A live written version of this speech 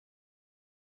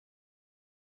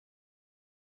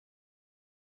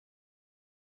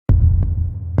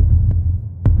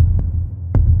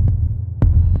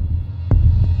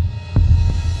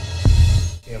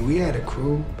had a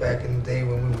crew back in the day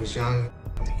when we was young.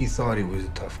 He thought he was a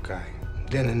tough guy.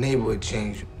 Then the neighborhood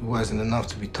changed. It wasn't enough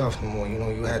to be tough no more, you know,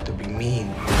 you had to be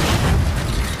mean.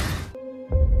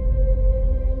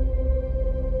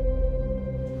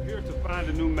 We're here to find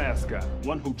a new mascot,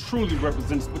 one who truly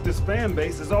represents what this fan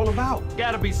base is all about.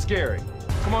 Gotta be scary.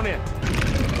 Come on in.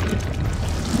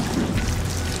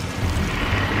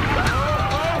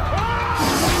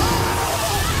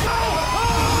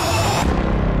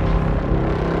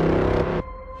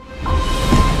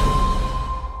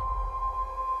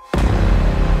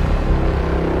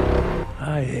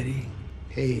 Hi, Eddie.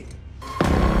 Hey.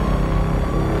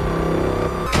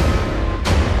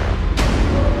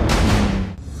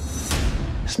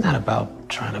 It's not about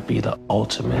trying to be the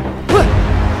ultimate.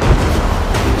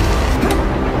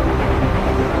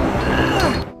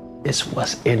 It's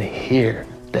what's in here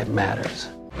that matters.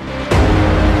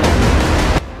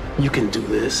 You can do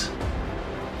this.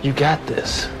 You got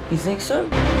this. You think so?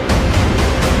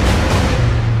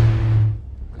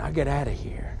 When I get out of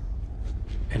here,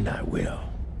 and I will,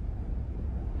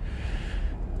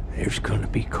 there's gonna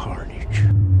be carnage.